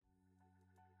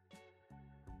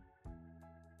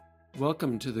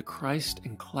Welcome to the Christ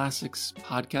and Classics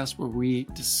podcast, where we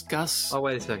discuss. Oh,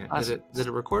 wait a second. Did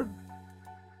it record?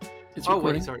 It's Oh,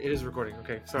 recording. wait, sorry. It is recording.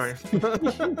 Okay, sorry.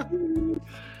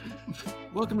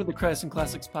 Welcome to the Christ and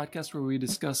Classics podcast, where we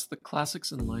discuss the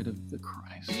classics in light of the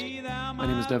Christ. My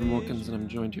name is Devin Wilkins, and I'm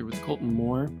joined here with Colton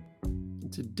Moore.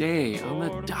 And today on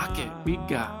the docket, we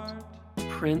got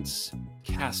Prince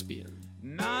Caspian.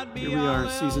 Here we are,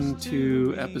 season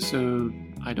 2, episode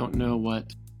I don't know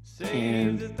what,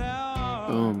 and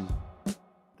boom,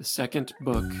 the second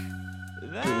book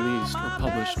released or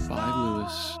published by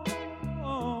Lewis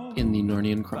in the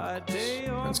Narnian Chronicles.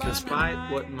 Prince Caspian.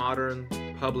 Despite what modern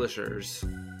publishers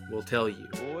will tell you,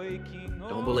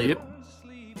 don't believe them.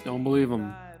 Don't believe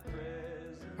them.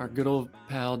 Our good old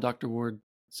pal Dr. Ward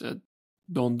said,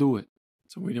 "Don't do it."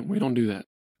 So we don't do that.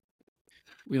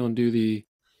 We don't do the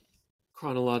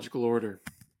chronological order.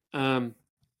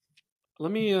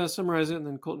 Let me summarize it, and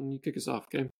then Colton, you kick us off,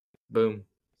 okay? Boom.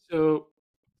 So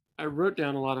I wrote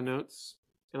down a lot of notes,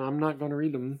 and I'm not going to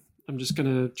read them. I'm just going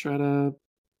to try to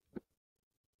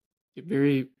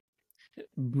very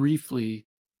briefly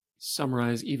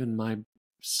summarize even my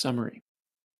summary.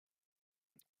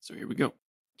 So here we go.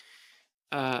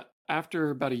 After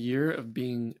about a year of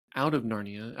being out of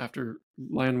Narnia, after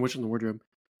Lion, Witch, and the Wardrobe,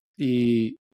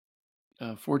 the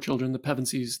 4 children, the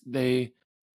Pevensies, they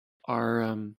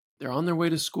are they're on their way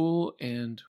to school,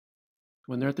 and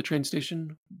when they're at the train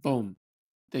station, boom,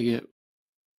 they get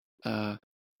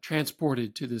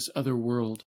transported to this other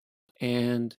world,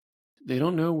 and they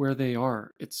don't know where they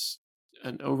are. It's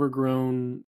an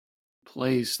overgrown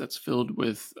place that's filled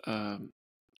with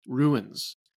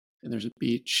ruins, and there's a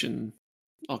beach and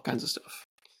all kinds of stuff.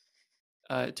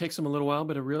 It takes them a little while,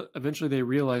 but eventually they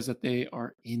realize that they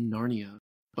are in Narnia,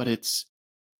 but it's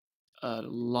a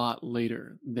lot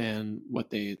later than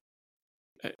what they,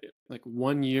 like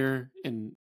 1 year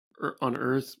on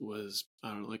Earth was, I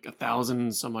don't know, like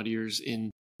 1,000 some odd years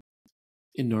in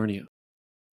Narnia.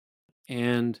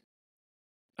 And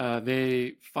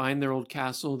they find their old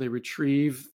castle, they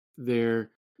retrieve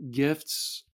their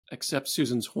gifts, except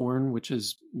Susan's horn, which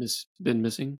has been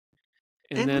missing.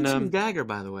 And then Lucy's dagger,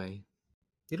 by the way.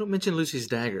 You don't mention Lucy's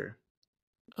dagger.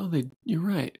 Oh, you're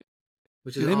right.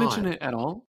 Which is Did they odd. mention it at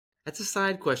all? That's a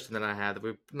side question that I have that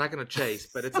we're not going to chase,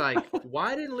 but it's like,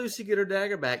 why didn't Lucy get her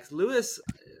dagger back? Lewis,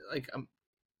 like,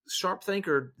 sharp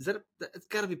thinker, it's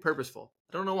got to be purposeful.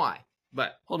 I don't know why,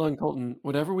 but hold on, Colton.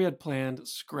 Whatever we had planned,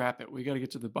 scrap it. We got to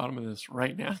get to the bottom of this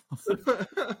right now.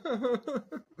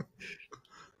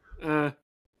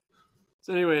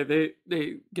 So anyway,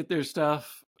 they get their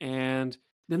stuff, and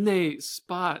then they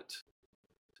spot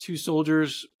 2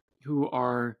 soldiers who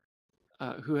are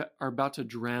about to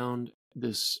drown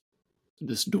this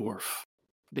dwarf.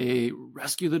 They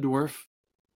rescue the dwarf.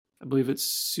 I believe it's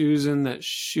Susan that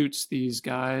shoots these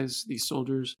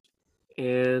soldiers,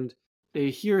 and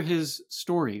they hear his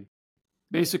story.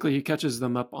 Basically, he catches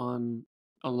them up on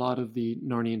a lot of the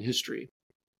Narnian history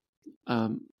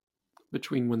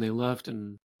between when they left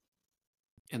and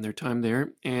their time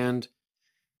there. And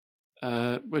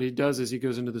what he does is he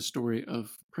goes into the story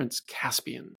of Prince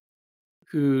Caspian,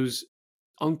 whose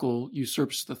uncle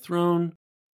usurps the throne,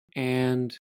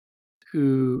 and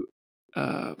who,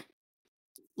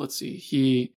 let's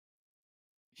see,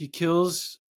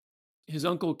 his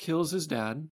uncle kills his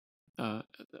dad,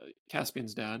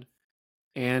 Caspian's dad,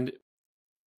 and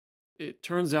it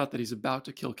turns out that he's about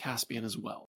to kill Caspian as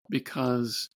well,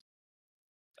 because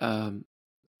the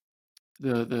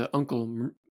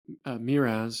uncle,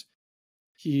 Miraz,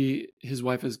 his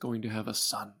wife is going to have a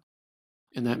son,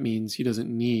 and that means he doesn't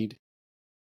need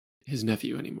his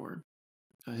nephew anymore.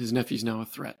 His nephew's now a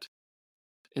threat.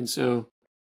 And so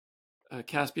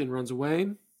Caspian runs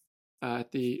away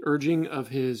at the urging of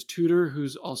his tutor,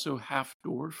 who's also half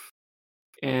dwarf.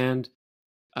 And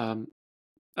Narnia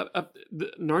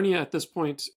at this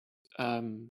point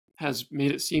has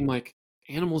made it seem like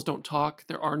animals don't talk.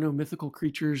 There are no mythical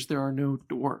creatures. There are no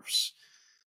dwarfs.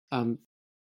 And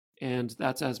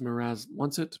that's as Miraz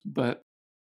wants it. But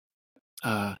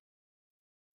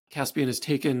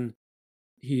Caspian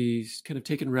he's kind of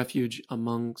taken refuge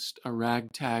amongst a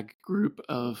ragtag group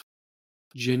of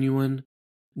genuine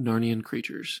Narnian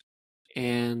creatures.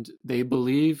 And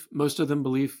most of them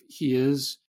believe he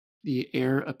is the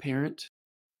heir apparent.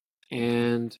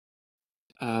 And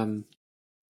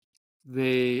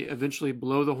they eventually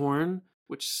blow the horn,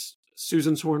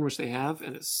 Susan's horn, which they have,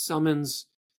 and it summons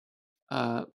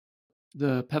the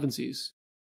Pevensies.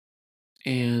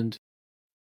 And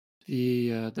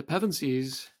the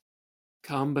Pevensies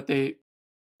come, but they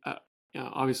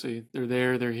obviously they're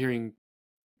there. They're hearing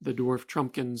the dwarf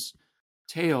Trumpkin's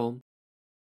tale,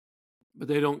 but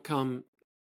they don't come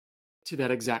to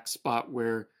that exact spot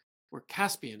where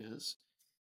Caspian is.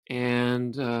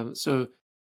 And so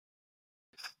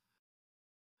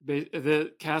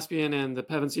the Caspian and the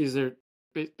Pevensies,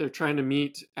 they're trying to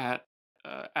meet at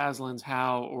Aslan's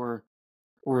How, or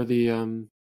The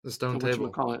stone the table.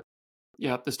 whatchamacallit.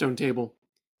 Yeah, the stone table.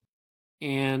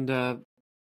 And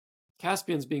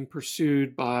Caspian's being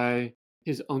pursued by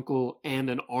his uncle and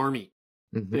an army.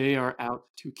 Mm-hmm. They are out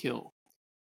to kill.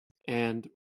 And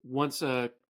once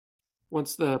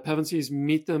once the Pevensies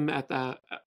meet them at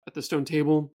the stone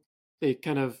table, they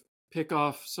kind of pick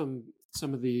off some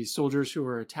of the soldiers who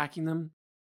are attacking them,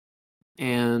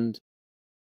 and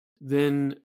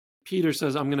then Peter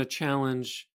says, "I'm going to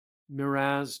challenge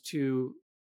Miraz to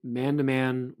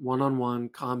man-to-man, one-on-one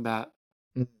combat."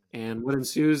 And what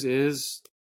ensues is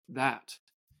that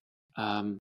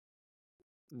um,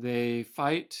 they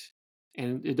fight,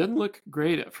 and it doesn't look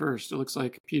great at first. It looks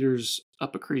like Peter's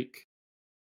up a creek.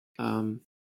 Um,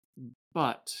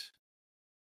 but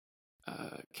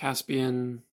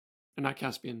Caspian, or not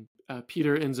Caspian,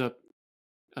 Peter ends up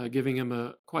giving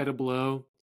him quite a blow.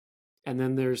 And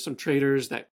then there's some traitors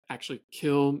that actually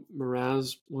kill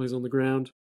Miraz while he's on the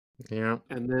ground. Yeah.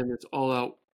 And then it's all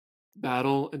out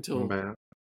battle until Bad.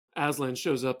 Aslan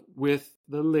shows up with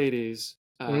the ladies,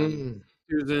 Mm.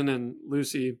 Susan and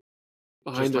Lucy Just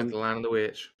behind like the him. Lion of the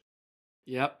Witch.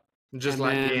 Yep. Just And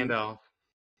like then, Gandalf.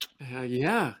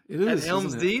 yeah, it At is, isn't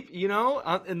Helm's it? Deep,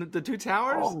 in the Two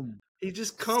Towers, Oh, he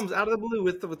just comes out of the blue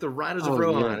with the Riders of oh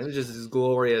Rohan. yes, It's just this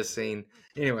glorious scene.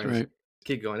 that's Anyways, right.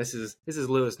 keep going. This is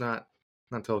Lewis, not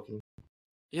Tolkien.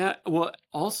 Yeah. Well,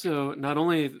 also not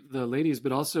only the ladies,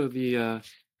 but also the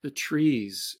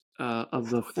trees of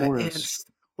the The forest, ants.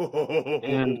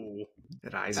 and Oh,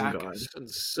 at Isengard. Bacchus and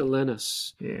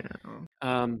Silenus. Yeah.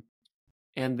 Um,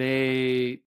 and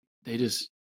they just,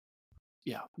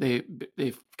 yeah, they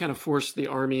kind of forced the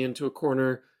army into a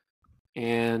corner,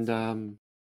 and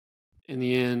in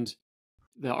the end,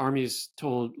 the army's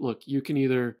told, look, you can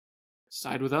either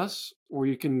side with us, or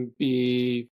you can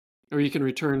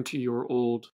return to your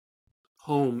old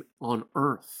home on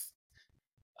Earth,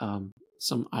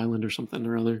 some island or something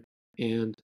or other.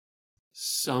 And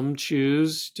some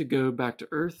choose to go back to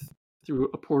Earth through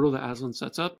a portal that Aslan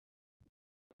sets up,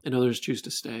 and others choose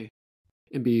to stay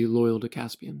and be loyal to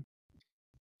Caspian.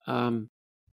 Um,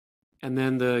 and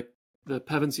then the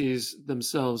Pevensies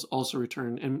themselves also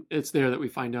return, and it's there that we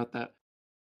find out that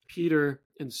Peter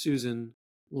and Susan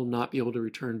will not be able to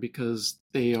return because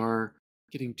they are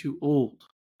getting too old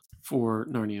for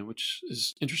Narnia, which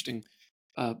is interesting.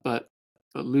 But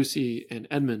Lucy and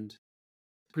Edmund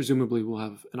presumably will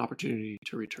have an opportunity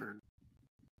to return.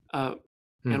 Uh,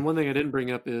 Hmm. and one thing I didn't bring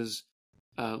up is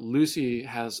Lucy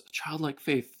has childlike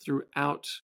faith throughout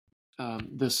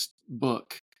this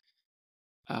book,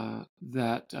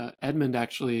 that Edmund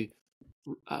actually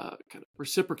kind of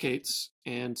reciprocates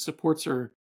and supports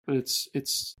her, but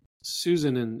it's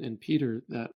Susan and Peter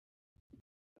that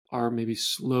are maybe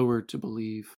slower to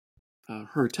believe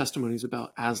her testimonies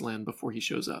about Aslan before he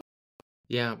shows up.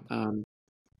 Yeah. Um,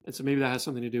 and so maybe that has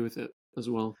something to do with it as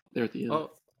well there at the end.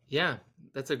 Oh, yeah.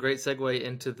 That's a great segue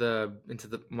into the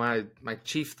my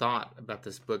chief thought about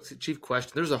this book. Chief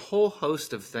question. There's a whole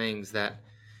host of things that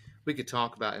we could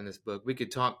talk about in this book. We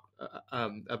could talk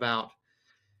about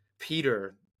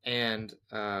Peter and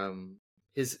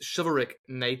his chivalric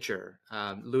nature.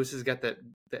 Lewis has got the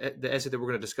essay that we're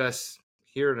going to discuss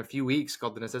here in a few weeks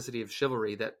called "The Necessity of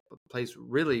Chivalry" that plays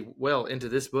really well into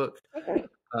this book.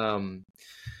 Um,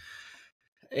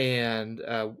 and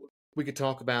we could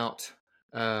talk about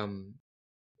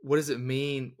what does it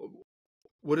mean?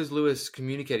 What is Lewis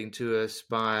communicating to us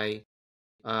by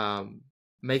um,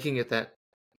 making it that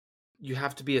you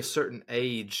have to be a certain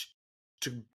age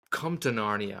to come to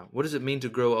Narnia? What does it mean to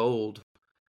grow old?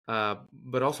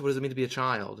 But also, what does it mean to be a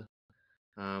child?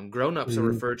 Grown-ups are Mm-hmm.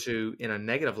 referred to in a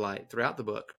negative light throughout the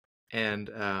book, and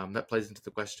that plays into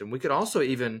the question. We could also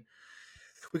even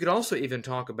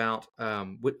talk about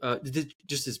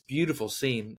just this beautiful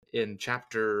scene in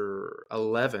chapter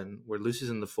 11 where Lucy's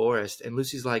in the forest and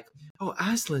Lucy's like, "Oh,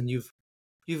 Aslan,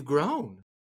 you've grown,"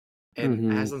 and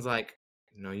Mm-hmm. Aslan's like,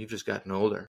 "No, you've just gotten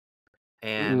older."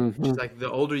 And Mm-hmm. she's like, "The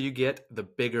older you get, the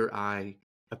bigger I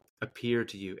appear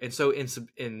to you." And so in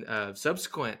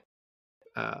subsequent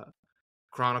uh,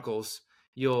 chronicles,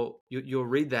 you'll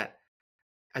read that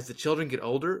as the children get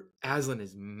older, Aslan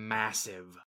is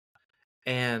massive,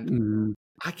 and Mm-hmm.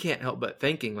 I can't help but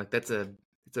thinking like it's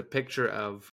a picture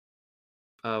of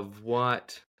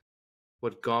what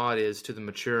God is to the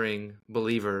maturing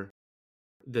believer.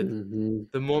 The Mm-hmm.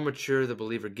 the more mature the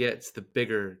believer gets, the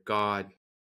bigger God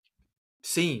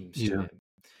seems to Yeah. him.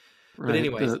 But Right.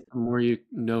 anyways, The more you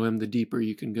know him, the deeper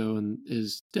you can go, and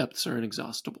his depths are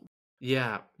inexhaustible.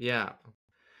 yeah, yeah.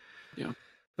 Yeah.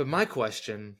 But my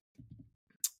question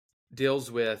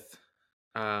deals with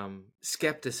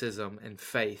skepticism and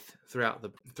faith throughout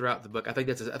the book. I think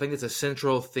that's a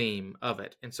central theme of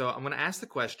it. And so I'm going to ask the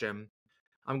question.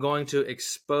 I'm going to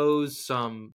expose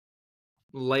some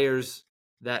layers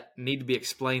that need to be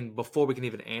explained before we can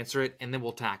even answer it, and then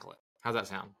we'll tackle it. How's that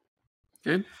sound?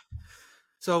 Okay.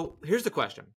 So here's the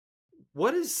question: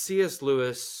 what is C.S.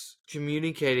 Lewis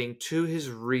communicating to his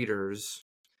readers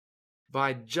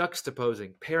by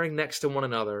juxtaposing, pairing next to one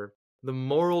another, the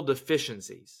moral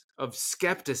deficiencies of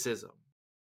skepticism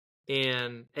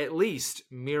in at least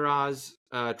Miraz,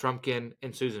 Trumpkin,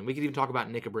 and Susan? We could even talk about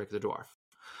Nickabrick the dwarf.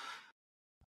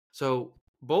 So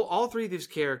all three of these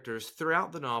characters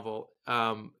throughout the novel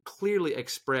clearly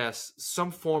express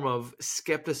some form of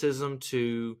skepticism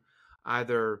to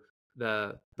either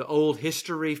the old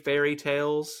history fairy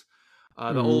tales,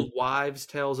 the Hmm. old wives'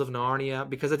 tales of Narnia.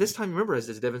 Because at this time, remember,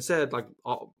 as Devin said, like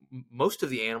most of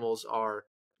the animals are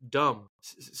dumb,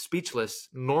 speechless,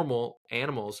 normal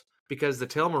animals because the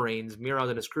Telmarines, Miraz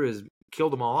and his crew, has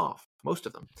killed them all off, most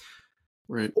of them.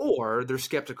 Right. Or they're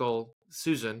skeptical,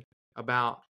 Susan,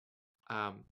 about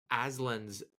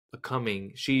Aslan's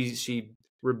coming. She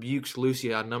rebukes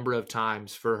Lucia a number of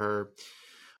times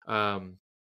um,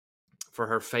 for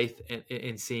her faith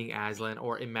in seeing Aslan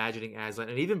or imagining Aslan,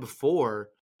 and even before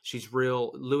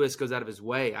Lewis goes out of his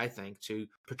way, I think, to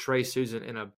portray Susan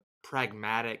in a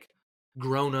pragmatic,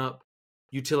 grown up,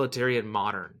 utilitarian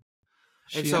modern.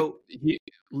 And She, so, he,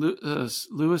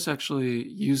 Lewis actually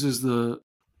uses the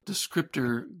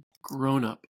descriptor grown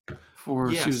up for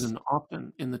yes, Susan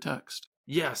often in the text.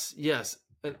 yes, yes.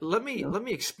 Let me Yeah. let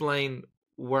me explain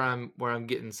where I'm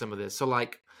getting some of this. So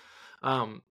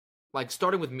um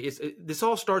starting with me, this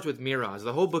all starts with Miraz.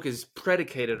 The whole book is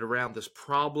predicated around this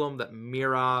problem that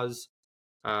Miraz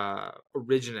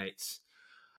originates,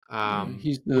 Yeah.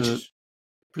 He's which the is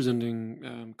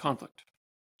presenting conflict.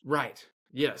 right.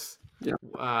 Yes. Yeah.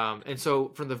 And so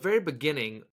from the very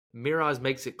beginning, Miraz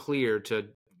makes it clear to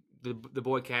the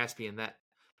boy Caspian that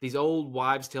these old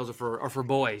wives' tales are for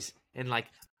boys and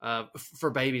for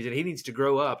babies, and he needs to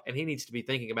grow up and he needs to be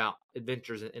thinking about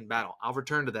adventures in battle. I'll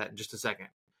return to that in just a second.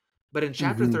 But in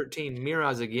chapter Hmm. 13,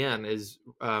 Miraz again is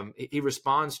he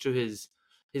responds to his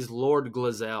lord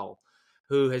Glazel,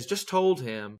 who has just told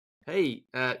him, "Hey,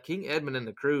 King Edmund and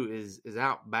the crew is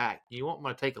out back. You want me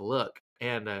to take a look?"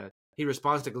 And he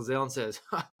responds to Glazel and says,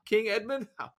 "King Edmund,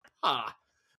 ha,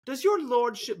 does your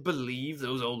lordship believe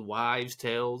those old wives'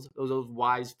 tales, those old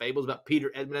wives' fables about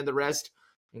Peter, Edmund, and the rest?"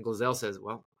 And Glazel says,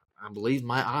 "Well, I believe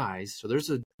my eyes." So there's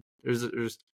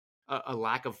a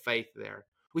lack of faith there.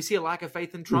 We see a lack of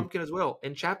faith in Trumpkin as well.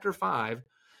 In chapter 5,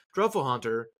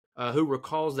 Trufflehunter, who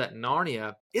recalls that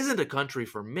Narnia isn't a country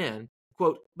for men,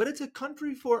 quote, but it's a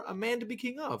country for a man to be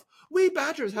king of. We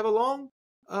badgers have a long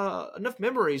enough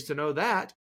memories to know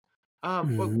that.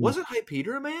 Hmm. Wasn't High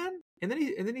Peter a man? And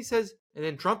then he says, and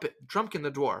then Trumpkin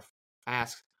the dwarf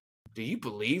asks, "Do you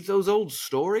believe those old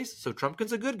stories?" So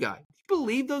Trumpkin's a good guy. You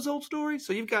believe those old stories?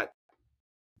 So you've got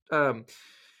um,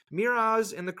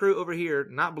 Miraz and the crew over here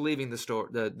not believing the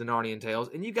Narnian tales,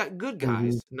 and you got good Hmm.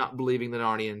 guys not believing the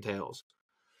Narnian tales.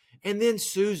 And then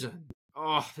Susan,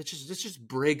 oh, this just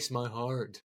breaks my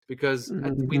heart because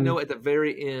we Hmm. know at the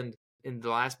very end in the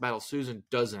last battle, Susan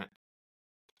doesn't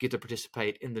get to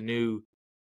participate in the new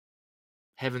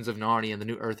heavens of Narnia and the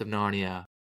new earth of Narnia.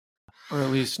 Or at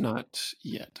least not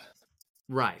yet.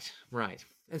 Right, right.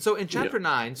 And so in Yeah. chapter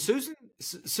 9, Susan,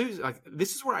 like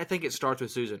this is where I think it starts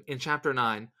with Susan. In chapter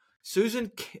 9,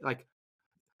 Susan, like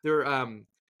they're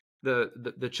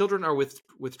the children are with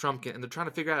Trumpkin and they're trying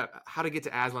to figure out how to get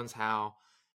to Aslan's house.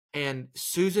 And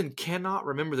Susan cannot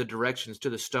remember the directions to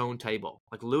the stone table.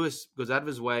 Like Lewis goes out of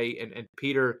his way, and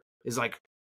Peter is like,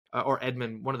 or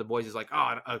Edmund, one of the boys, is like,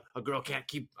 "Oh, a girl can't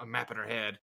keep a map in her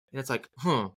head." And it's like,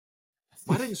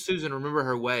 why didn't Susan remember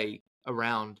her way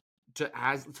around to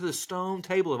the stone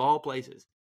table of all places?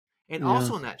 And Yeah.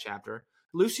 also in that chapter,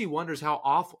 Lucy wonders how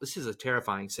awful. This is a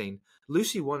terrifying scene.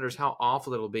 Lucy wonders how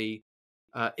awful it'll be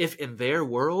if in their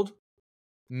world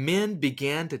men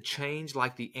began to change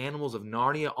like the animals of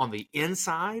Narnia on the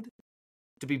inside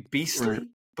to be Right. beastly,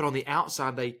 but on the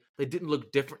outside they didn't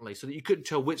look differently, so that you couldn't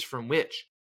tell which from which.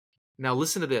 Now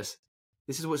listen to this.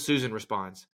 This is what Susan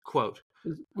responds. Quote,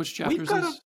 Which chapter "We've is got a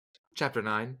this? chapter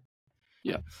 9."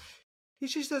 Yeah.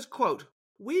 She says, quote,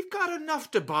 "We've got enough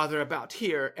to bother about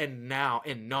here and now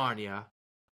in Narnia,"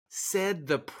 said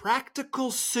the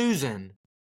practical Susan,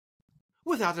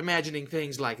 without imagining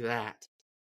things like that.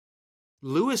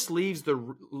 Lewis leaves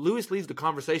the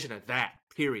conversation at that,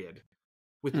 period,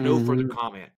 with no further Mm-hmm.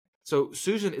 comment. So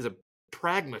Susan is a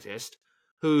pragmatist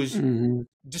who's Mm-hmm.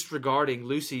 disregarding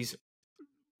Lucy's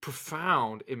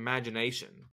profound imagination.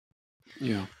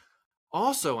 Yeah.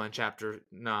 Also, in chapter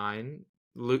 9,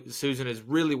 Susan is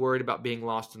really worried about being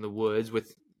lost in the woods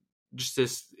with just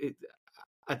this.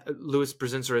 Lewis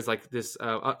presents her as like this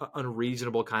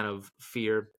unreasonable kind of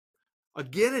fear.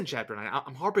 Again in chapter 9,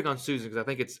 I'm harping on Susan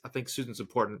because I think Susan's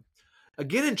important.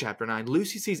 Again in chapter 9,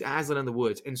 Lucy sees Aslan in the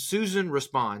woods, and Susan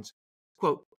responds,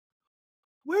 quote,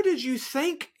 "Where did you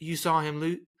think you saw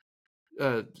him,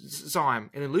 saw him?"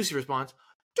 And then Lucy responds,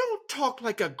 "Don't talk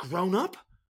like a grown-up.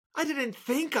 I didn't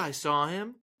think I saw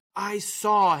him. I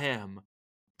saw him."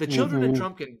 The children in Mm-hmm.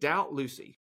 Trumpkin doubt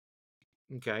Lucy.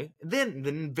 Okay. And then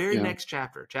the very Yeah. next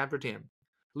chapter, chapter 10,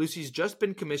 Lucy's just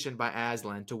been commissioned by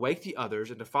Aslan to wake the others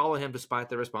and to follow him despite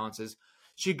their responses.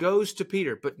 She goes to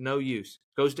Peter, but no use.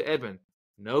 Goes to Edmund,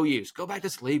 no use. Go back to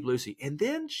sleep, Lucy. And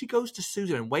then she goes to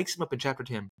Susan and wakes him up in chapter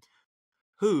 10,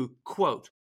 who, quote,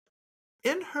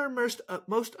 in her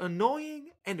most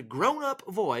annoying and grown up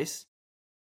voice,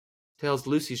 tells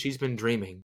Lucy she's been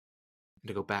dreaming and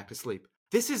to go back to sleep.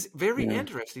 This is very Yeah.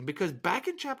 interesting because back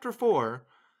in chapter 4,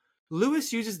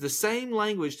 Lewis uses the same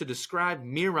language to describe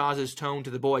Miraz's tone to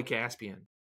the boy Caspian.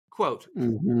 Quote,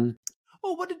 Mm-hmm.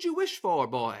 "Oh, what did you wish for,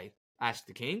 boy?" asked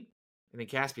the king. And then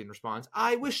Caspian responds,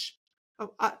 "I wish,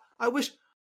 I wish,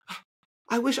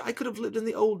 I wish I could have lived in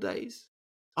the old days."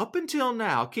 Up until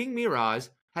now, King Miraz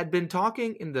had been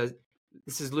talking in the,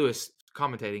 this is Lewis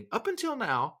commentating, up until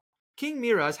now, King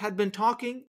Miraz had been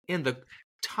talking in the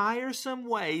tiresome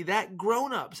way that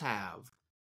grown-ups have,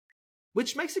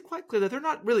 which makes it quite clear that they're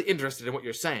not really interested in what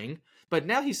you're saying. But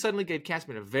now he suddenly gave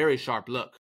Caspian a very sharp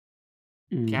look.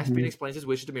 Caspian Mm-hmm. explains his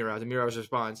wishes to Miraz, and Miraz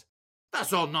responds,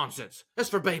 "That's all nonsense. That's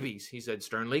for babies," he said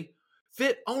sternly.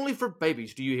 "Fit only for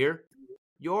babies, do you hear?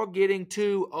 You're getting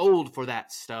too old for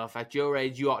that stuff. At your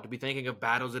age, you ought to be thinking of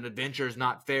battles and adventures,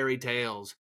 not fairy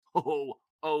tales."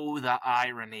 Oh, the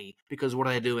irony. Because what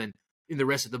are they doing in the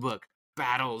rest of the book?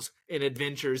 Battles and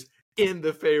adventures in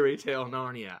the fairy tale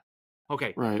Narnia.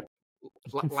 Okay, Right.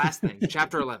 last thing.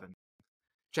 Chapter 11.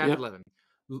 Chapter Yep. 11.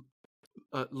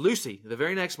 Lucy, the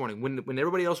very next morning, when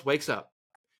everybody else wakes up,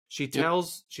 Yep.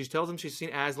 she tells him she's seen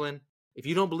Aslan. "If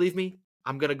you don't believe me,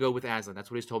 I'm gonna go with Aslan. That's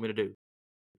what he's told me to do."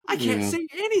 "I can't Yeah. see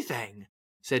anything,"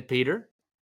 said Peter.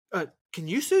 Can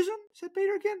you, Susan?" said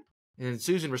Peter again. And then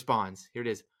Susan responds. Here it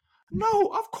is. "No,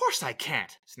 of course I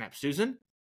can't," snapped Susan.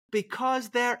 "Because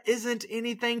there isn't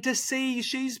anything to see.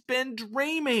 She's been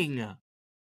dreaming."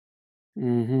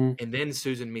 Mm-hmm. And then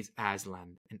Susan meets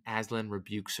Aslan, and Aslan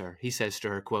rebukes her. He says to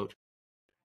her, quote,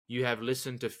 "You have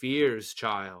listened to fears,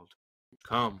 child.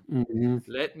 Come, Mm-hmm.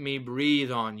 let me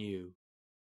breathe on you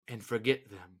and forget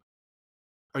them.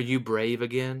 Are you brave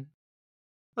again?"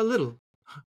 "A little,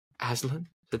 Aslan,"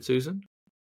 said Susan.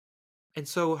 And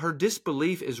so her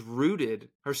disbelief is rooted,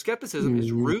 her skepticism is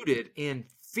Mm-hmm. rooted in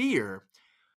fear.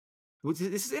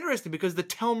 This is interesting because the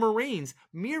Telmarines,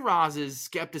 Miraz's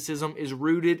skepticism is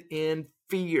rooted in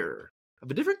fear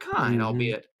of a different kind, Mm-hmm.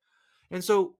 albeit. And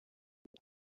so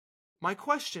my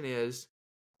question is,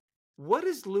 what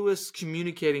is Lewis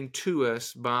communicating to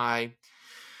us by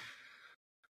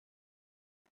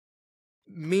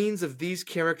means of these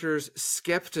characters'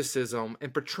 skepticism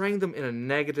and portraying them in a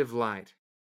negative light?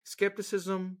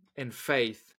 Skepticism and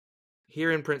faith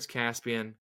here in Prince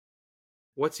Caspian.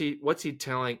 What's he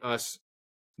telling us,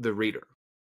 the reader?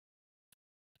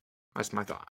 That's my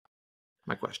thought.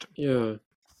 My question. Yeah.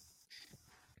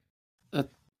 That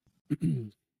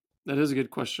that is a good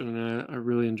question, and I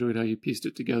really enjoyed how you pieced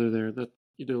it together there. That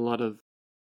you did a lot of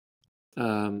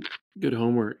um, good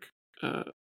homework. Uh,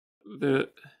 the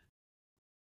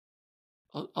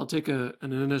I'll take an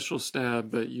initial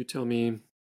stab, but you tell me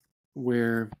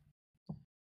where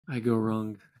I go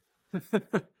wrong.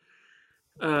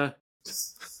 uh,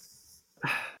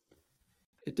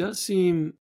 it does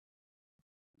seem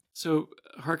so.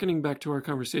 Harkening back to our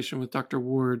conversation with Dr.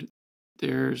 Ward,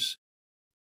 there's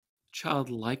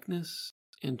childlikeness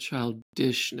and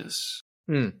childishness,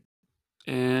 Hmm.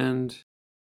 and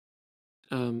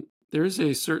there is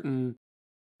a certain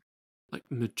like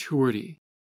maturity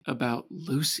about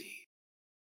Lucy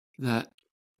that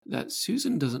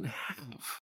Susan doesn't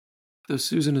have. Though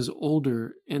Susan is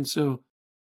older, and so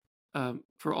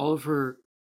for all of her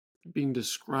being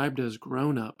described as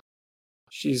grown up,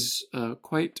 she's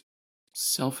quite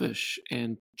selfish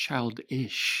and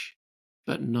childish,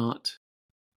 but not.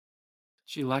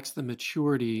 She lacks the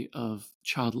maturity of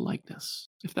childlikeness,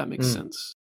 if that makes Hmm.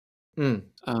 sense. Hmm.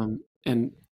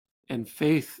 And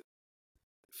Faith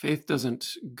faith doesn't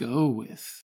go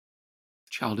with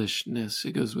childishness;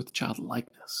 it goes with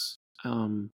childlikeness.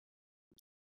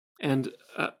 And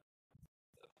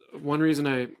one reason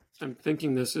I'm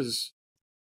thinking this is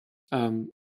um,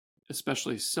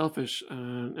 especially selfish.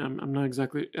 I'm not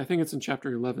exactly. I think it's in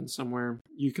chapter 11 somewhere.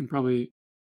 You can probably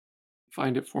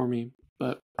find it for me,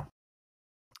 but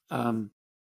um,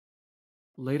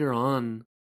 later on,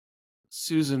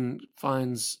 Susan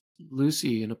finds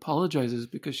Lucy and apologizes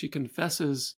because she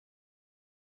confesses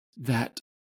that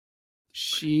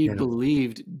she Yeah.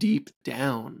 believed deep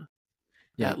down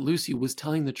Yeah. that Lucy was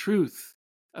telling the truth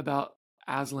about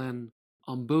Aslan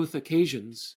on both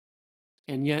occasions,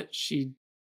 and yet she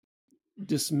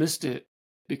dismissed it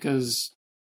because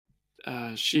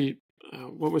she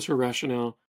what was her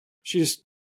rationale? She just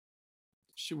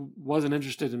she wasn't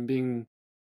interested in being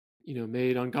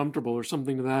made uncomfortable or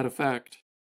something to that effect.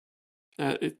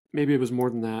 Maybe it was more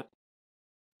than that.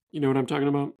 You know what I'm talking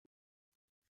about?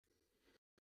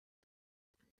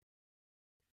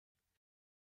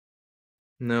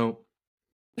 No.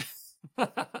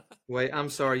 Wait, I'm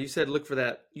sorry. You said look for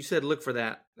that. You said look for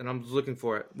that, and I'm looking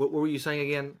for it. What were you saying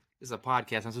again? It's a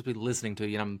podcast. I'm supposed to be listening to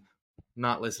you, and I'm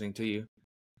not listening to you.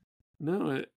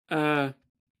 No,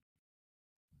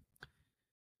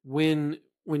 when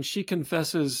she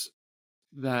confesses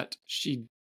that she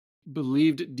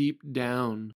believed deep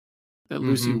down that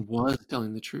Lucy Mm-hmm. was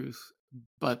telling the truth,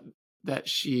 but that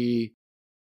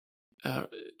uh,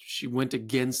 she went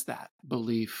against that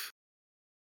belief,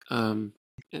 um,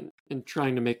 and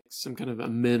trying to make some kind of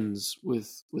amends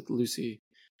with Lucy.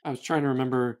 I was trying to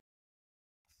remember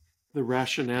the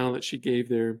rationale that she gave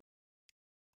there.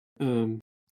 Um,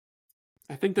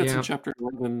 I think that's in Yeah. chapter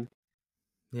 11.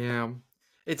 Yeah.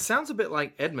 It sounds a bit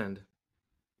like Edmund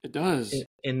It does,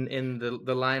 in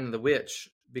the Lion and the Witch,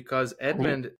 because right?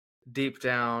 Edmund deep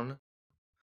down,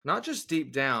 not just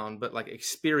deep down, but like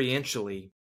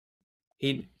experientially,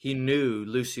 he knew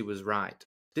Lucy was right.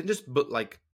 Didn't just but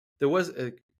like there was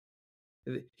a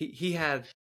he had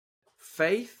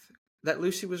faith that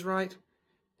Lucy was right,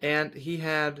 and he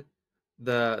had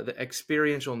the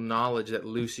experiential knowledge that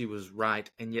Lucy was right,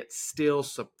 and yet still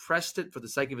suppressed it for the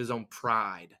sake of his own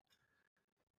pride.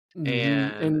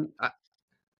 And And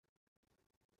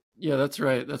yeah, that's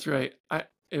right. That's right.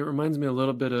 It reminds me a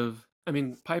little bit of. I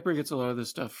mean, Piper gets a lot of this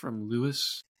stuff from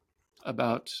Lewis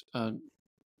about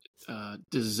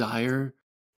desire.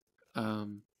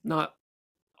 Not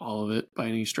all of it by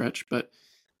any stretch, but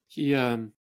he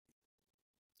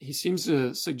seems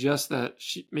to suggest that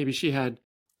maybe she had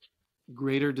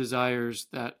greater desires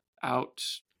that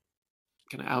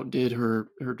kind of outdid her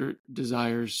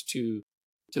desires to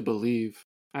believe.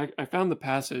 I found the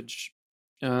passage.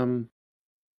 Um,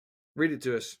 read it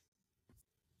to us.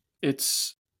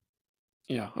 it's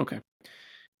yeah, okay.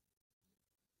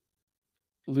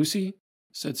 Lucy,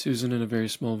 said Susan in a very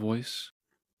small voice.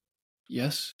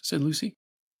 Yes, said Lucy.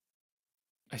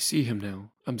 I see him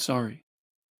now. I'm sorry.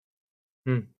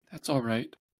 Hmm. That's all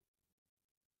right.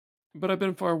 But I've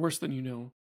been far worse than you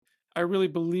know. I really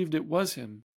believed it was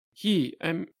him.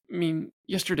 I mean,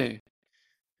 yesterday,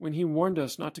 when he warned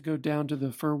us not to go down to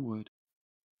the fir wood.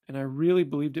 And I really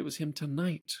believed it was him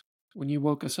tonight when you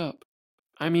woke us up.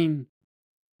 I mean,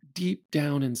 deep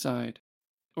down inside.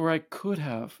 Or I could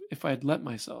have if I'd let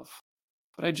myself.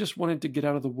 But I just wanted to get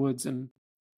out of the woods and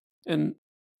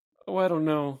oh, I don't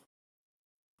know.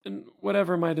 And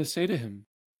whatever am I to say to him?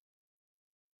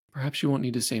 Perhaps you won't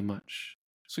need to say much,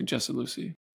 suggested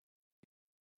Lucy.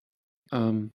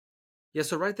 Um, Yeah,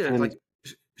 so right there, and like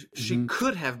she mhm,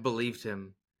 could have believed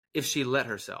him if she let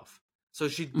herself. So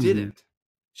she mhm, didn't.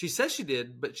 She says she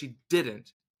did, but she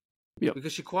didn't yep,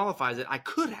 because she qualifies it. I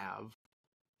could have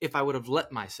if I would have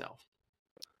let myself.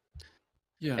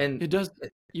 yeah, And it does.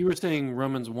 You were saying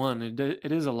Romans 1.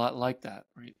 It is a lot like that,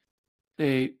 right?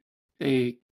 They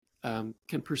they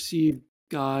can perceive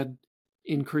God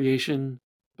in creation,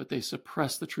 but they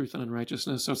suppress the truth and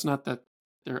unrighteousness. So it's not that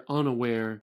they're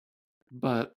unaware,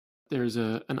 but there's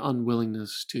an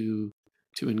unwillingness to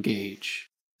engage.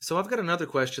 so I've got another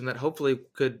question that hopefully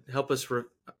could help us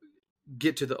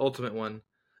get to the ultimate one,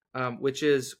 which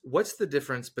is what's the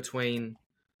difference between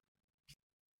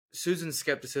Susan's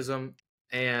skepticism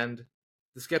and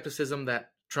the skepticism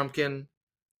that Trumpkin,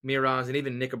 Miraz, and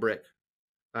even Nickabrick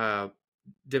uh,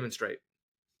 demonstrate?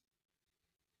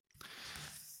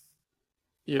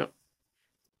 Yeah,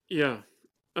 yeah.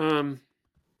 Um,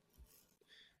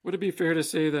 would it be fair to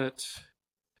say that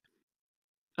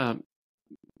um,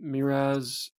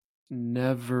 Miraz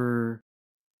never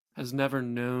has never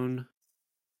known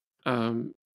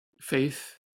um,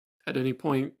 faith at any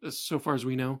point, so far as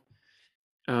we know,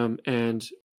 and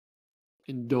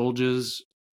indulges,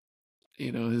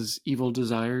 his evil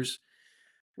desires.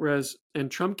 Whereas, and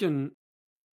Trumpkin,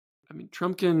 I mean,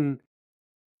 Trumpkin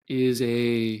is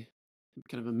a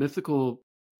kind of a mythical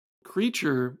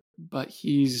creature, but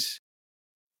he's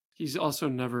also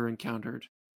never encountered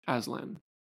Aslan.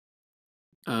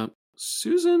 Uh,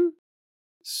 Susan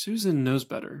Susan knows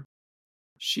better.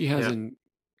 She Yeah. hasn't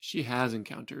she has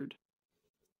encountered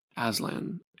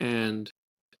Aslan, and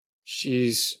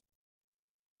she's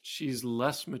she's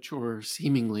less mature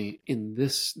seemingly in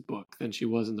this book than she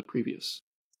was in the previous.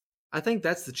 I think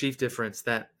that's the chief difference.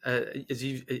 That as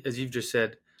you've just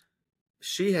said,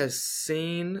 she has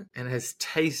seen and has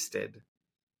tasted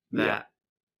Yeah.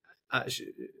 that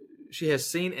she has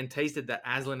seen and tasted that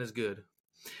Aslan is good.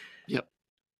 Yep.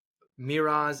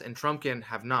 Miraz and Trumpkin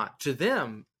have not. To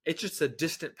them, it's just a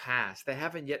distant past. They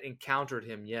haven't yet encountered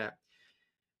him yet.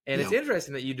 And it's Yeah.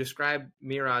 interesting that you describe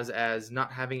Miraz as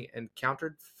not having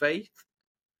encountered faith.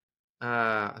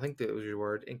 I think that was your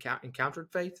word.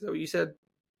 Encountered faith. Is that what you said?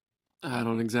 I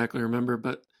don't exactly remember,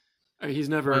 but he's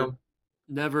never Well,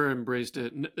 never embraced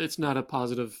it. It's not a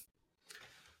positive.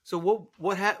 so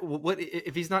what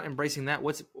if he's not embracing that?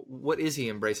 What is he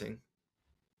embracing?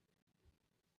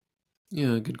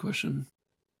 Yeah, good question.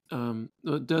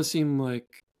 It does seem like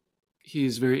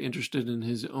he's very interested in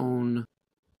his own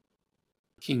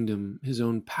kingdom, his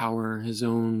own power, his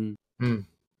own Hmm.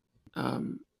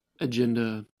 um,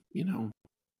 agenda,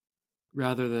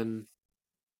 rather than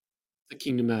the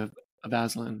kingdom of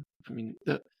Aslan. I mean,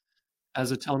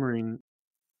 as a Telmarine,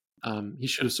 he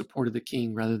should have supported the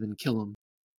king rather than kill him.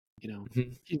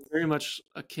 Mhm. He's very much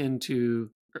akin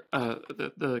to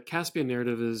the Caspian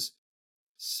narrative is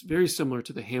very similar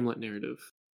to the Hamlet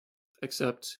narrative,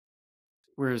 except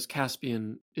whereas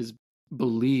Caspian is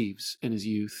believes in his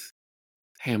youth,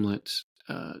 Hamlet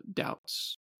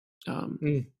doubts um,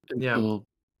 Mm. Yeah, until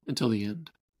until the end.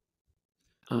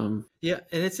 Um, yeah,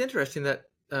 and it's interesting that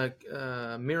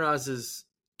Miraz's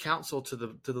counsel to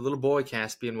the little boy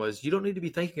Caspian was, you don't need to be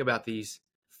thinking about these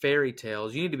fairy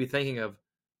tales. You need to be thinking of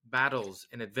battles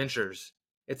and adventures.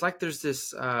 It's like there's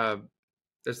this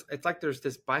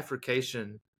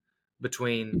bifurcation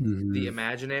between the mhm.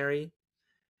 imaginary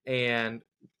and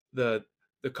the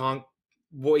the con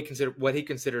what he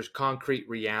considers concrete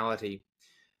reality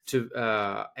to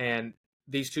and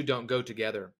these two don't go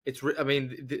together. I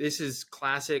mean, this is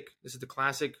classic. This is the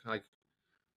classic like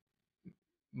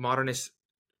modernist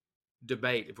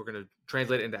debate. If we're going to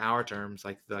translate it into our terms,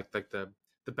 like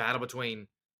the battle between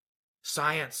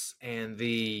science and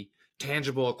the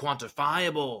tangible,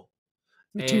 quantifiable,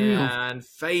 Material. and Yeah.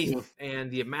 faith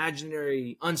and the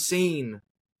imaginary, unseen,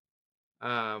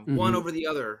 one Hmm. over the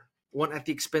other, one at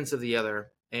the expense of the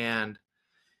other. And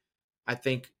I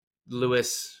think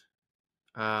Lewis,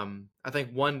 I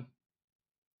think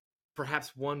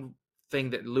perhaps one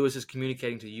thing that Lewis is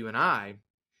communicating to you and I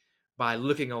by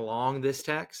looking along this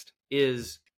text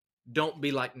is, don't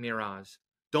be like Miraz.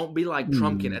 Don't be like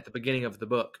Trumpkin Hmm. at the beginning of the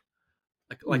book.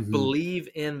 Like Hmm. believe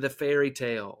in the fairy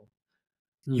tale.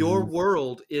 Your Hmm.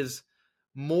 world is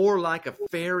more like a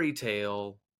fairy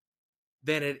tale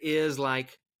than it is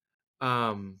like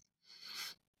um,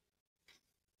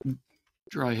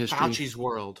 Dry history. Fauci's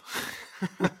world.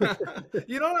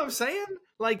 You know what I'm saying?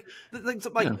 Like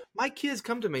Yeah. my kids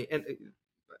come to me, and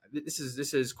this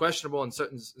is questionable in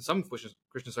some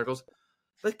Christian circles.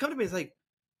 They come to me and say,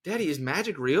 "Daddy, is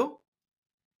magic real?"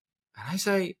 And I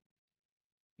say,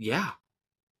 "Yeah."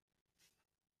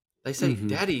 They say, Hmm.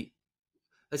 "Daddy,"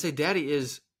 they say, "Daddy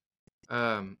is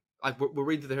like we're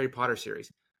reading through the Harry Potter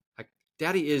series. Like,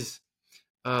 Daddy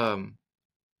um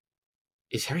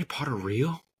is Harry Potter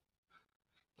real?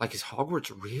 Like, is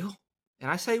Hogwarts real?" And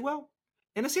I say, "Well,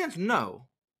 in a sense, no.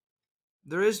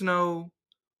 There is no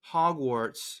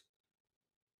Hogwarts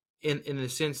in the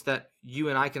sense that you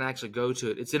and I can actually go to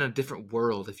it. It's in a different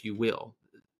world, if you will,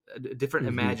 a different Hmm.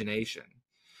 imagination.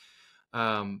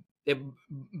 It,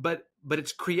 but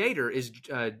its creator is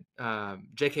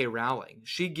J.K. Rowling.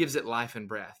 She gives it life and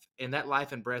breath, and that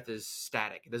life and breath is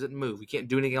static. It doesn't move. We can't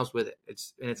do anything else with it.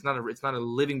 It's not a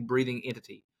living, breathing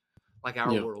entity like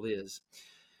our Yeah. world is.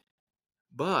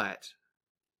 But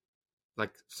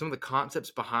like some of the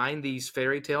concepts behind these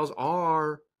fairy tales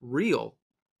are real.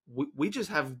 We just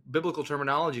have biblical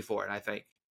terminology for it. I think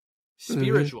Hmm.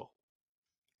 spiritual.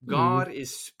 Hmm. God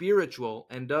is spiritual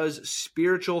and does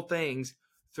spiritual things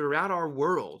throughout our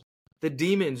world. The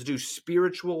demons do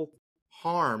spiritual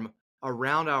harm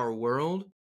around our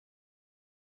world.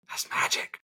 That's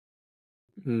magic.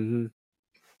 Hmm.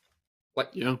 Like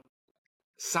Yeah.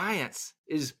 science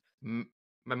is, in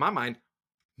my mind,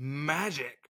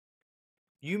 magic.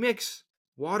 You mix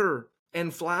water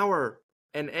and flour.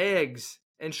 and eggs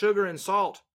and sugar and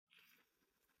salt.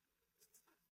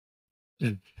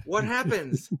 What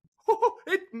happens?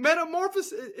 It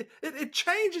metamorphoses. It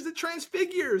changes. It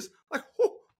transfigures. Like,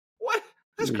 what?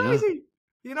 That's Yeah. crazy.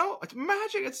 It's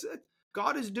magic.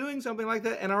 God is doing something like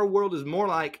that, and our world is more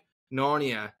like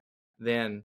Narnia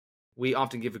than we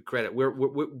often give it credit.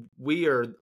 We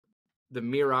are the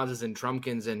Mirages and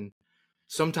Trumpkins, and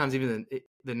sometimes even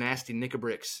the nasty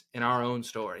Knickerbricks in our own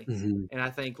story. Hmm. And I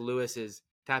think Lewis is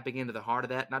tapping into the heart of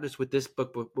that, not just with this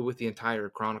book, but with the entire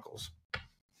Chronicles.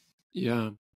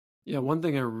 Yeah. Yeah. One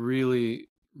thing I really,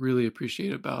 really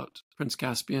appreciate about Prince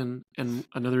Caspian, and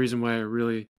another reason why I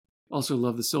really also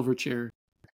love the Silver Chair,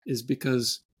 is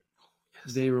because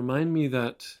Yes. they remind me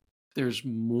that there's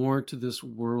more to this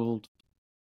world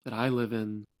that I live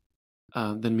in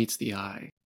than meets the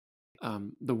eye.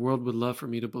 The world would love for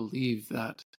me to believe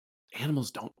that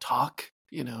animals don't talk.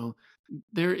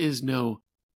 There is no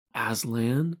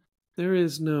Aslan. There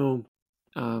is no,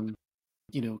 um,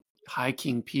 High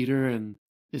King Peter and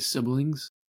his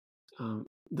siblings. Um,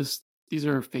 this these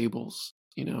are fables.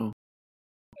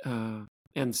 Uh,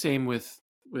 and same with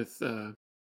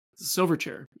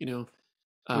Silverchair. Mm.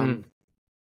 Um,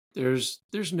 there's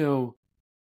no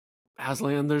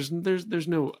Aslan. There's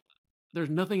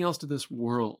nothing else to this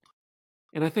world,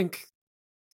 and I think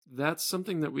that's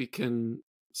something that we can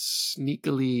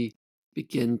sneakily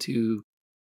begin to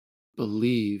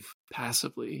believe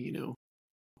passively.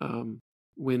 Um,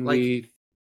 when Like, we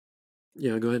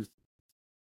Yeah, go ahead.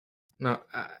 no,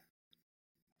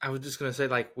 I was just gonna say,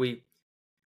 like, we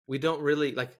don't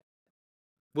really like.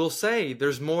 We'll say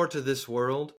there's more to this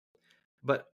world,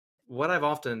 but what I've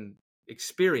often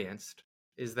experienced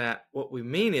is that what we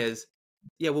mean is,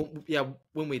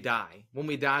 when we die,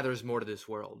 there's more to this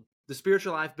world. The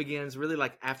spiritual life begins really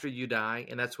like after you die,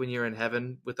 and that's when you're in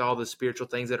heaven with all the spiritual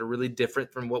things that are really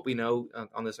different from what we know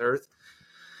on this earth.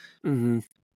 Mm-hmm.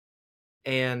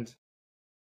 And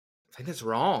I think that's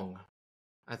wrong.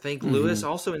 I think Mm-hmm. Lewis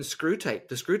also in the Screw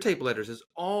Tape letters is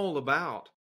all about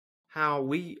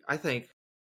how I think,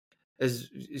 as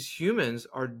humans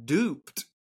are duped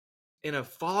in a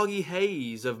foggy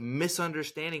haze of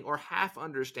misunderstanding or half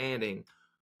understanding.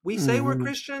 We say we're Mm-hmm.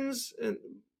 Christians,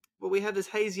 but we have this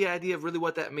hazy idea of really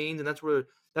what that means, and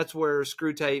that's where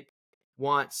Screw Tape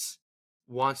wants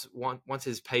wants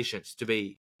his patients to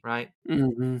be, right?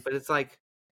 Mm-hmm. But it's like,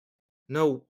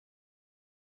 no,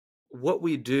 what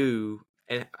we do,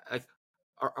 and like,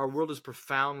 our world is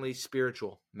profoundly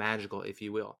spiritual, magical, if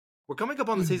you will. We're coming up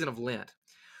on the season of Lent,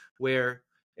 where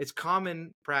it's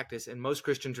common practice in most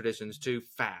Christian traditions to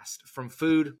fast from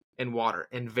food and water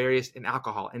and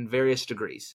alcohol in various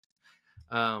degrees.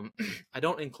 I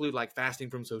don't include like fasting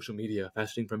from social media,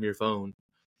 fasting from your phone.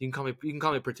 You can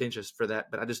call me pretentious for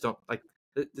that, but I just don't like.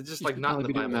 It's just You like should not in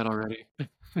probably the be doing that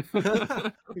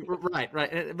Bible. already.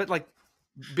 Right. But like,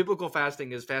 biblical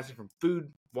fasting is fasting from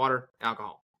food, water,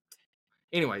 alcohol.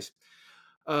 Anyways,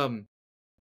 um,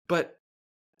 but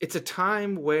it's a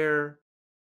time where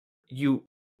you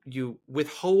you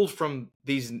withhold from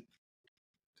these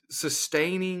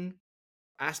sustaining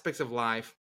aspects of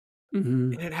life,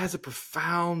 Mm-hmm. and it has a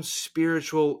profound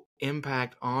spiritual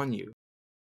impact on you.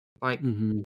 Like,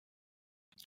 Mm-hmm.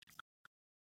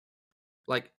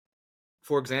 like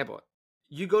for example,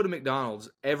 you go to McDonald's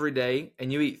every day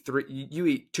and you eat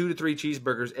 2 to 3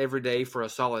 cheeseburgers every day for a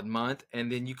solid month,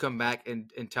 and then you come back and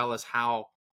tell us how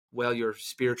well your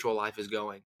spiritual life is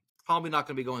going. Probably not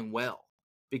going to be going well,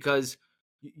 because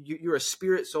you're a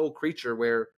spirit soul creature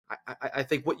where I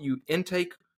think what you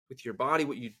intake with your body,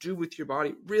 what you do with your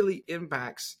body, really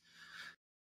impacts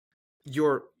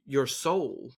your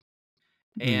soul.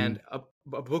 Mm-hmm. And a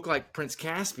book like Prince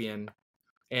Caspian,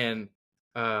 and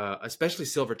especially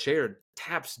Silver Chair,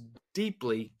 taps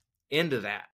deeply into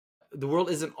that. The world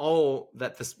isn't all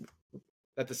that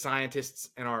the scientists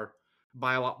and our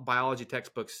biology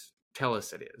textbooks tell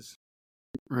us it is.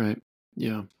 Right.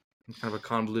 Yeah. Kind of a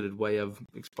convoluted way of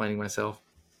explaining myself.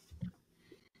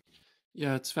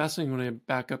 Yeah, it's fascinating when I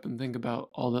back up and think about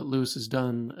all that Lewis has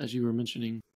done, as you were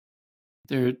mentioning.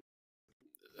 There,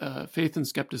 faith and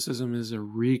skepticism is a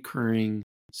recurring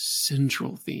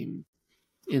central theme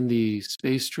in the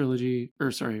Space trilogy,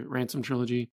 or sorry, Ransom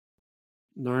trilogy,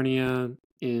 Narnia,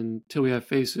 in Till We Have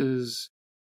Faces,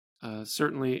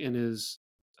 certainly in his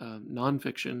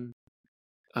nonfiction,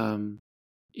 um,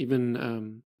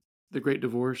 even The Great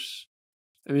Divorce.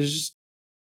 I mean,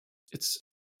 it's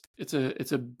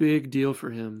it's a big deal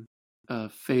for him,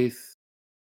 faith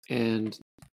and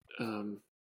um,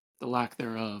 the lack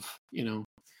thereof.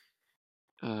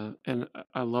 And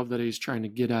I love that he's trying to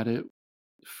get at it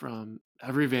from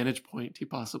every vantage point he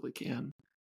possibly can.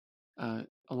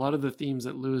 a lot of the themes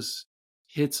that Lewis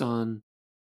hits on,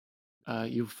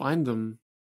 you find them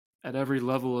at every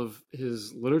level of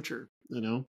his literature.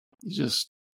 He's just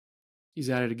he's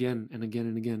at it again and again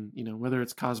and again. Whether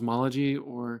it's cosmology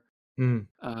or Mm.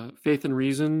 faith and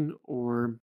reason,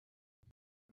 or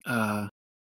uh,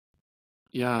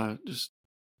 yeah, just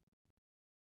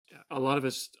a lot of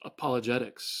it's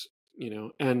apologetics.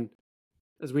 And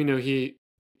as we know, he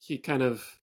kind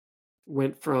of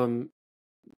went from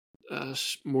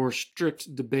more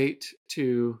strict debate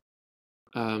to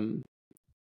um,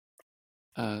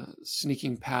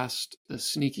 sneaking past the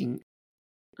sneaking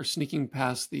or sneaking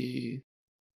past the,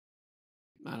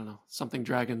 I don't know, something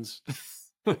dragons.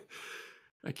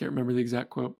 I can't remember the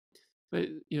exact quote, but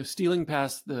stealing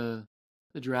past the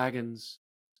dragons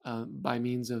by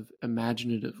means of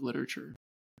imaginative literature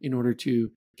in order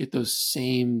to get those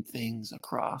same things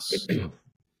across. And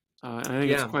I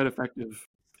think it's Yeah. quite effective,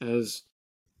 as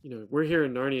we're here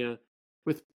in Narnia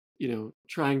with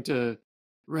trying to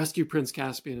rescue Prince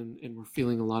Caspian, and we're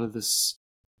feeling a lot of this,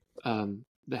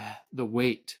 the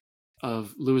weight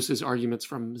of Lewis's arguments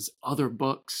from his other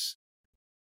books.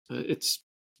 It's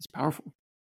powerful.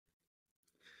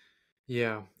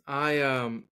 Yeah.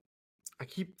 I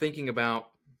keep thinking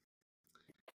about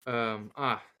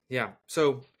yeah.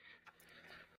 So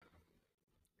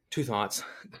two thoughts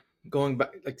going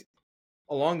back, like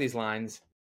along these lines,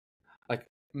 like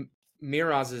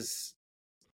Miraz's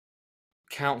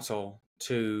counsel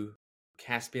to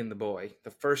Caspian the boy,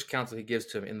 the first counsel he gives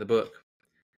to him in the book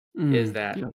is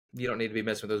that Yeah. you don't need to be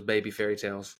messing with those baby fairy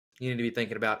tales. You need to be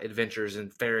thinking about adventures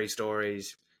and fairy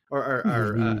stories, or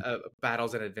Mhm.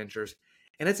 battles and adventures.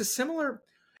 And it's a similar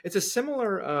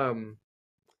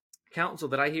counsel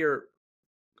that I hear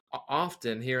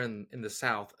often here in the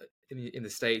South, in the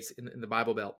States, in the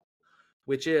Bible Belt,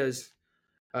 which is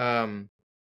um,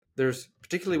 there's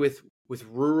particularly with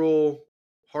rural,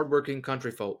 hardworking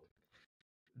country folk.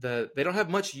 They don't have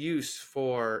much use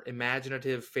for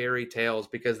imaginative fairy tales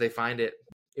because they find it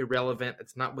irrelevant.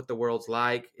 It's not what the world's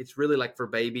like. It's really like for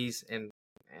babies, and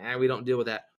we don't deal with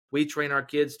that. We train our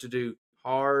kids to do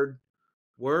hard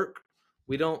work.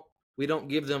 We don't we don't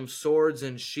give them swords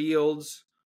and shields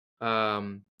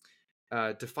um,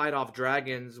 to fight off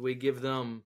dragons. We give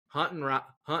them hunting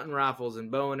rifles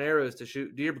and bow and arrows to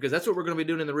shoot deer because that's what we're going to be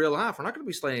doing in the real life. We're not going to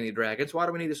be slaying any dragons. Why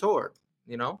do we need a sword?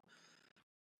 You know.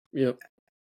 Yep.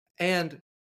 And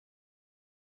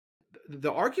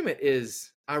the argument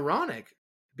is ironic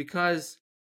because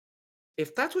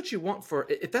if that's what we want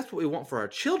for our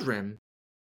children,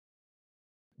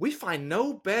 we find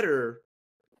no better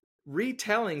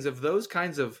retellings of those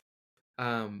kinds of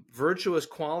virtuous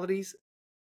qualities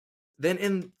than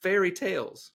in fairy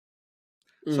tales.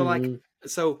 So like Hmm.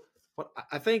 so what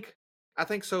I think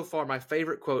so far my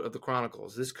favorite quote of the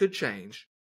Chronicles, this could change,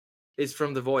 is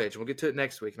from the Voyage. We'll get to it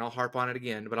next week and I'll harp on it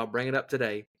again, but I'll bring it up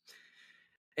today.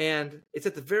 And it's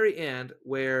at the very end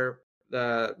where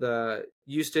the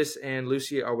Eustace and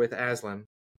Lucy are with Aslan,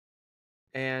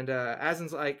 and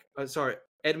Aslan's like, sorry,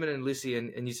 Edmund and Lucy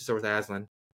and Eustace are with Aslan,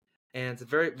 and it's the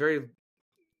very very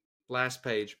last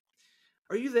page.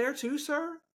 Are you there too,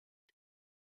 sir?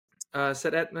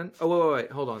 Said Edmund. Oh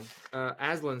wait, hold on.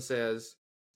 Aslan says,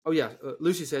 "Oh yeah."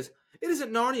 Lucy says, "It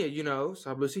isn't Narnia, you know,"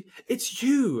 sobbed Lucy. "It's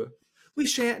you. We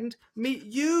shan't meet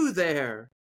you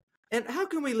there. And how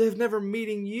can we live never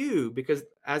meeting you?" Because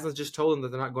Aslan's just told them that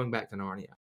they're not going back to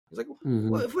Narnia. He's like, Hmm.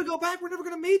 "Well, if we go back, we're never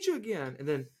going to meet you again." And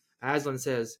then Aslan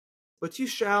says, "But you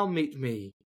shall meet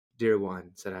me, dear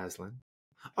one," said Aslan.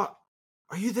 "Uh,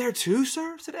 are you there too,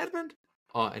 sir?" said Edmund.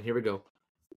 And here we go.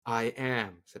 "I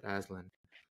am," said Aslan.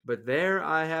 "But there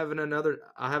I have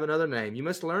another name. You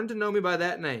must learn to know me by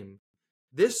that name.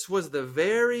 This was the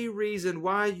very reason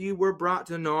why you were brought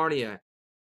to Narnia,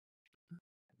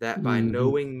 that by Hmm.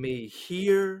 knowing me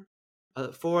here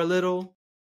for a little,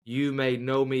 you may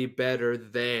know me better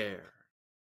there."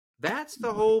 That's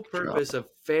the whole God. purpose of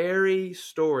fairy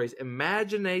stories,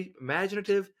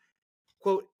 imaginative,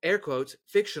 quote, air quotes,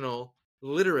 fictional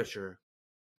literature,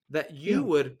 that you Yeah.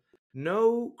 would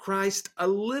know Christ a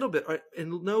little bit,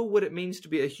 and know what it means to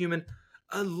be a human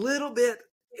a little bit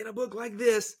in a book like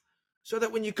this, so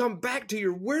that when you come back to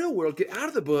your real world, get out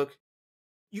of the book,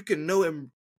 you can know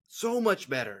him so much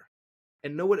better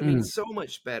and know what it Mm. means so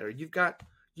much better. You've got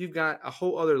a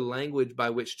whole other language by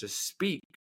which to speak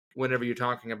whenever you're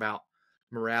talking about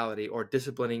morality or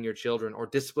disciplining your children or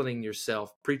disciplining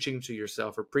yourself, preaching to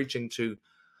yourself or preaching to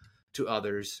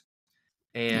others.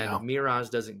 And Yeah. Miraz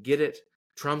doesn't get it.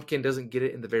 Trumpkin doesn't get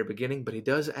it in the very beginning, but he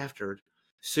does after.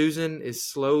 Susan is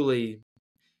slowly,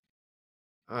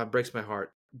 breaks my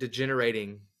heart,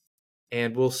 degenerating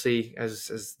and we'll see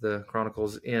as the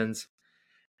Chronicles ends.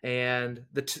 And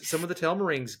some of the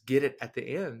Telmarines get it at the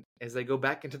end as they go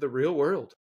back into the real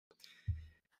world.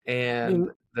 I And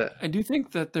mean, the I do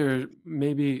think that there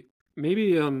maybe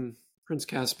Prince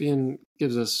Caspian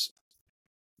gives us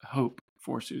hope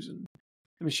for Susan.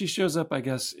 I mean, she shows up, I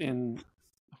guess, in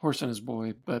Horse and His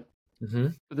Boy, but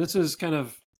Mhm. this is kind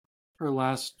of her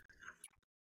last,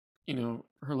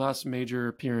 her last major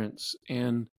appearance,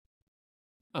 and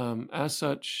as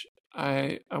such,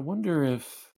 I wonder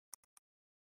if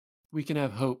we can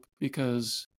have hope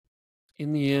because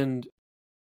in the end,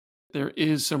 there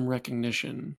is some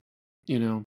recognition, you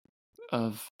know,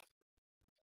 of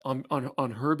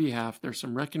on her behalf. There's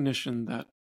some recognition that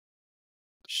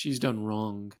she's done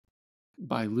wrong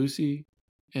by Lucy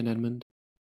and Edmund,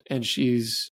 and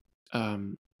she's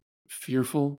um,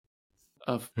 fearful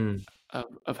of, Hmm.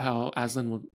 of how Aslan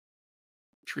will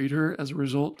treat her as a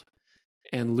result.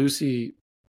 And Lucy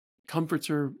comforts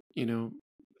her,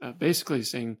 basically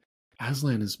saying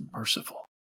Aslan is merciful,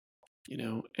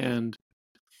 and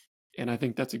I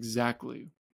think that's exactly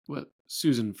what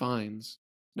Susan finds.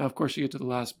 Now, of course, you get to the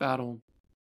last battle,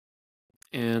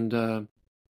 and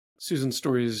Susan's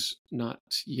story is not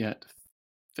yet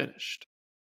finished,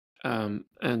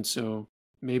 and so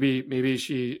maybe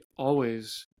she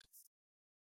always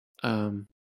um,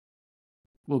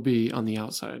 will be on the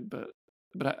outside, but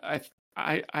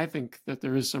I think that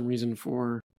there is some reason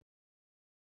for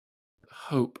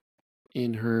hope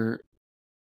in her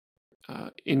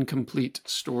incomplete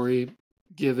story,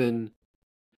 given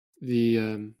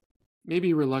the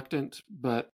maybe reluctant,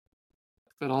 but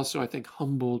also I think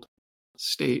humbled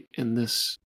state in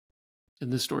this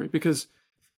story. Because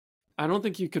I don't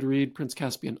think you could read Prince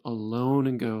Caspian alone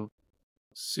and go,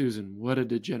 Susan, what a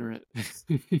degenerate.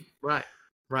 Right,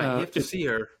 right. You have to It's see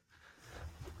her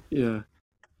yeah,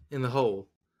 in the whole.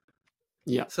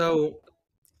 yeah, So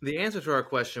the answer to our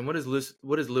question, what is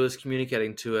Lewis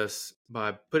communicating to us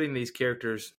by putting these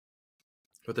characters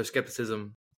with their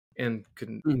skepticism in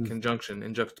mm, conjunction,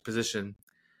 in juxtaposition?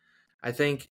 I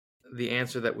think the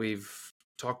answer that we've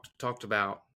talked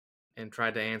about and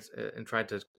tried to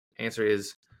answer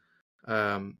is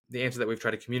the answer that we've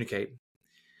tried to communicate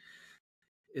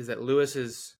is that Lewis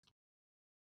is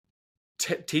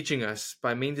teaching us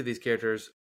by means of these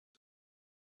characters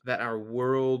that our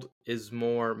world is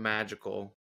more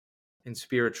magical and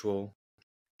spiritual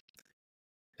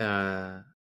uh,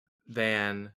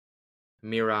 than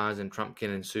Miraz and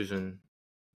Trumpkin and Susan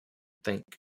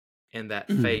think, and that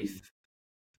mm, faith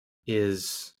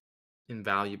is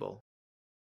invaluable.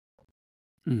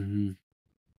 mm,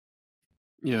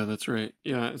 yeah, that's right.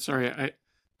 Yeah, sorry, I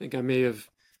think I may have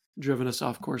driven us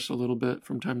off course a little bit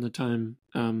from time to time,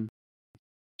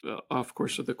 off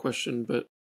course of the question, but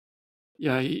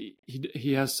yeah,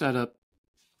 he has set up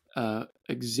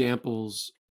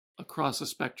examples across a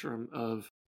spectrum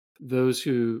of those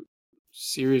who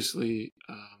seriously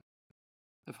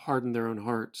have hardened their own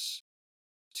hearts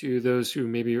to those who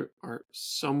maybe are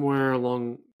somewhere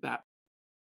along that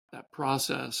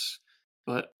process,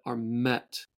 but are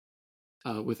met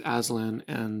with Aslan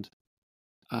and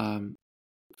um,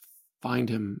 find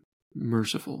him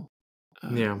merciful,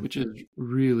 Yeah, which is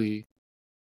really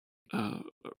uh,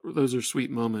 those are sweet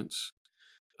moments.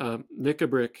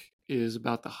 Nickabrick is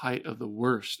about the height of the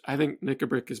worst. I think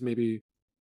Nickabrick is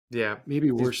yeah. maybe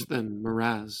He's worse than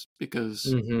Miraz because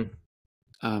hmm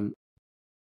um,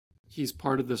 he's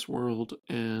part of this world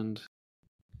and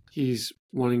he's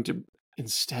wanting to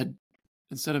instead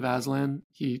instead of Aslan,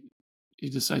 he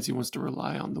decides he wants to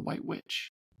rely on the White Witch,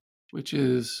 which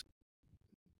is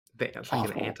like an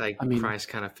awful. I mean, antichrist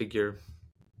kind of figure.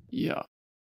 yeah,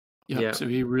 yep. Yeah, So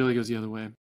he really goes the other way.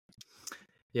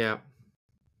 yeah,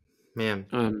 man.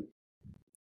 Um,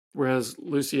 whereas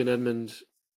Lucy and Edmund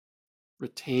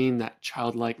retain that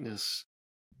childlikeness,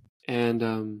 and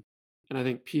I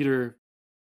think Peter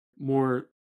more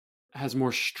has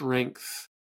more strength.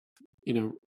 You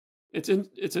know, it's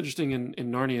interesting in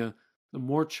Narnia. The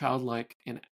more childlike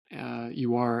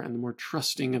you are, and the more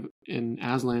trusting in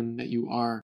Aslan that you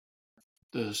are,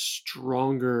 the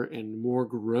stronger and more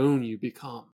grown you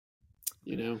become.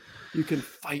 You can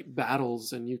fight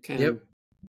battles, and Yep.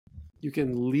 you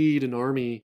can lead an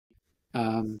army,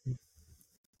 um,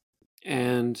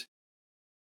 and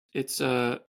it's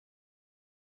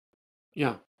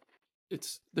yeah,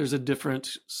 it's there's a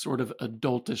different sort of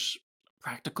adultish,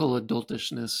 practical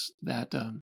adultishness that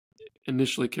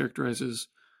initially characterizes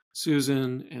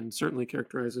Susan and certainly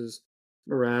characterizes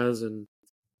Miraz and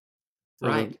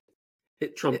Right. um,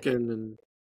 It Trumpkin and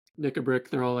Nickabrick.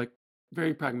 They're all like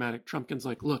very pragmatic. Trumpkin's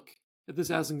like, look, if this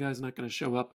Aslan guy's not going to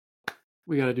show up,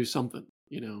 we got to do something.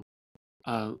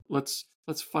 Let's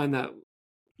find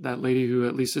that lady who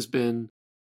at least has been,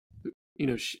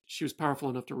 she was powerful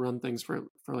enough to run things for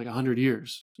like 100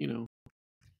 years.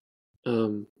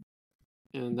 Um,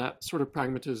 and that sort of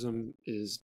pragmatism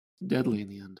is deadly in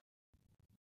the end.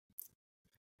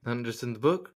 Not just in the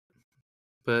book,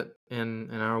 but in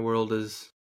our world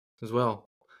as well.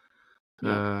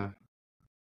 Yeah.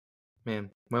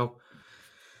 Man, well,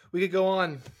 we could go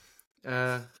on.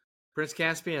 Prince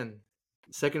Caspian,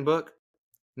 second book.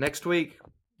 Next week,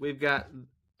 we've got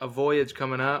a voyage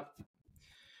coming up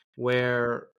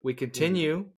where we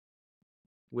continue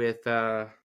with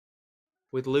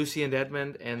Lucy and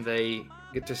Edmund, and they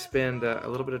get to spend a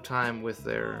little bit of time with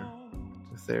their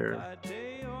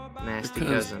nasty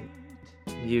cousin,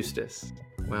 Eustace.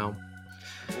 Well,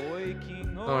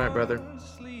 all right, brother.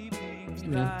 Yeah,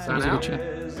 that Sign was a out. good chat.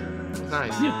 It's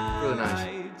nice. Yeah. Really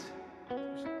nice.